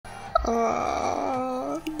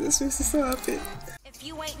Oh, this makes me so happy. If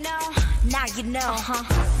you ain't know, now you know.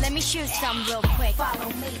 Let me shoot some real quick. Follow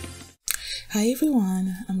me. Hi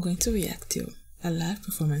everyone, I'm going to react to a live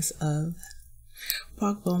performance of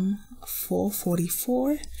Park Bom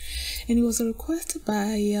 444, and it was requested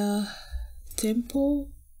by Tempo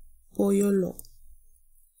Boyolo.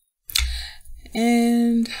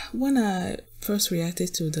 And when I first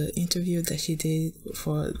reacted to the interview that she did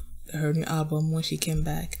for her new album when she came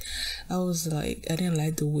back, I was like, I didn't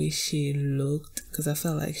like the way she looked because I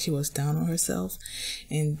felt like she was down on herself,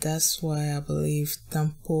 and that's why I believe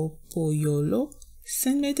Tempo Boyolo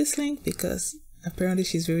sent me this link, because apparently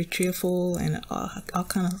she's very cheerful and all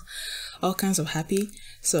kinds of happy.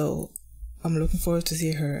 So I'm looking forward to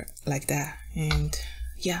see her like that. And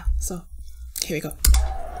yeah, so here we go.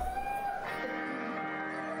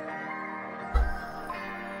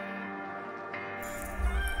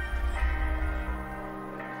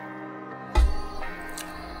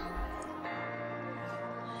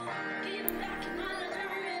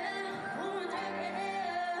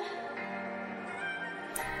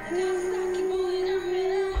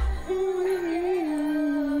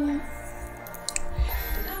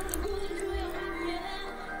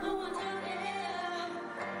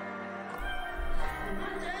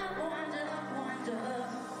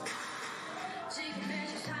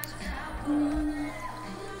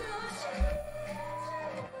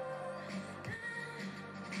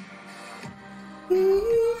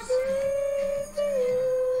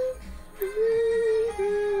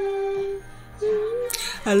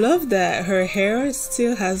 I love that her hair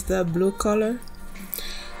still has that blue color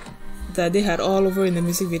that they had all over in the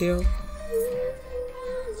music video.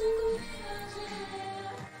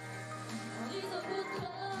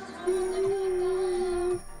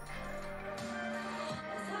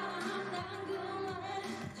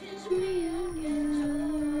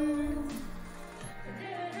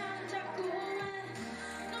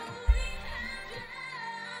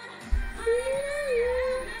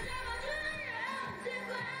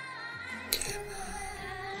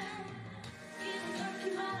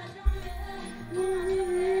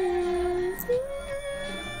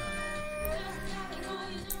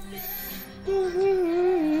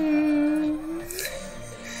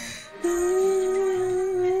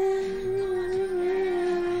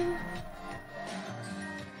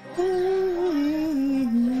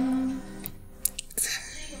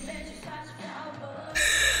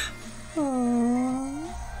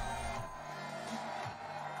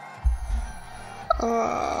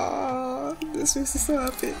 Oh, this makes me so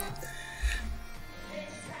happy.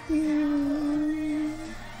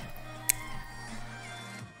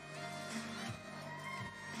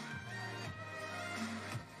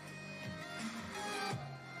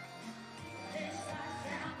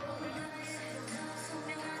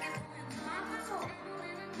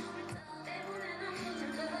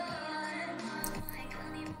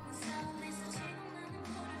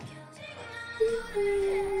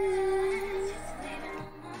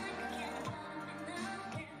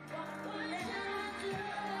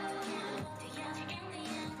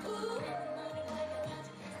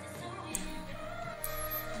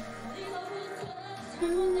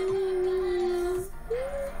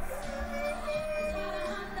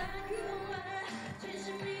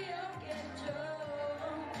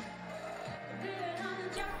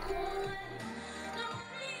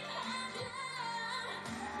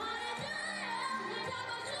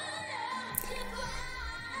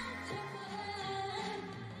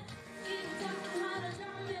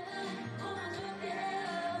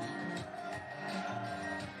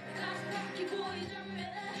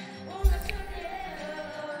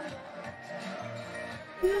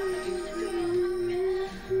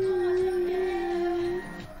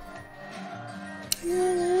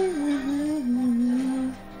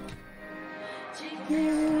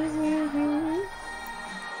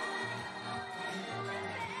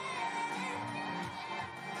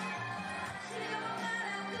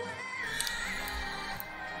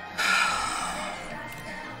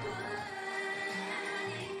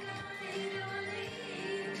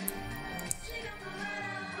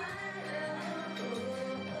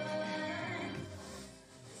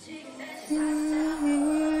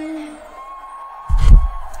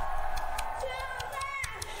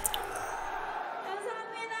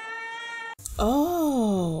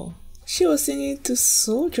 Oh, she was singing to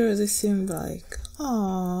soldiers, it seemed like.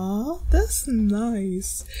 Oh, that's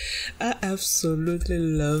nice. I absolutely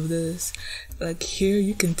love this. Like, here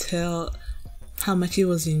you can tell how much he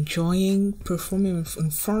was enjoying performing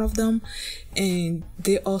in front of them, and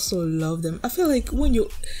they also love them. I feel like when you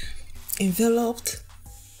enveloped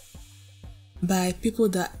by people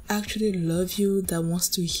that actually love you, that wants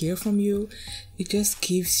to hear from you, it just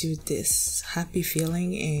gives you this happy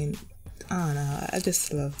feeling, and I don't know, I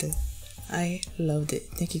just loved it. I loved it.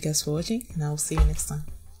 Thank you guys for watching, and I'll see you next time.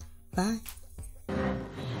 Bye.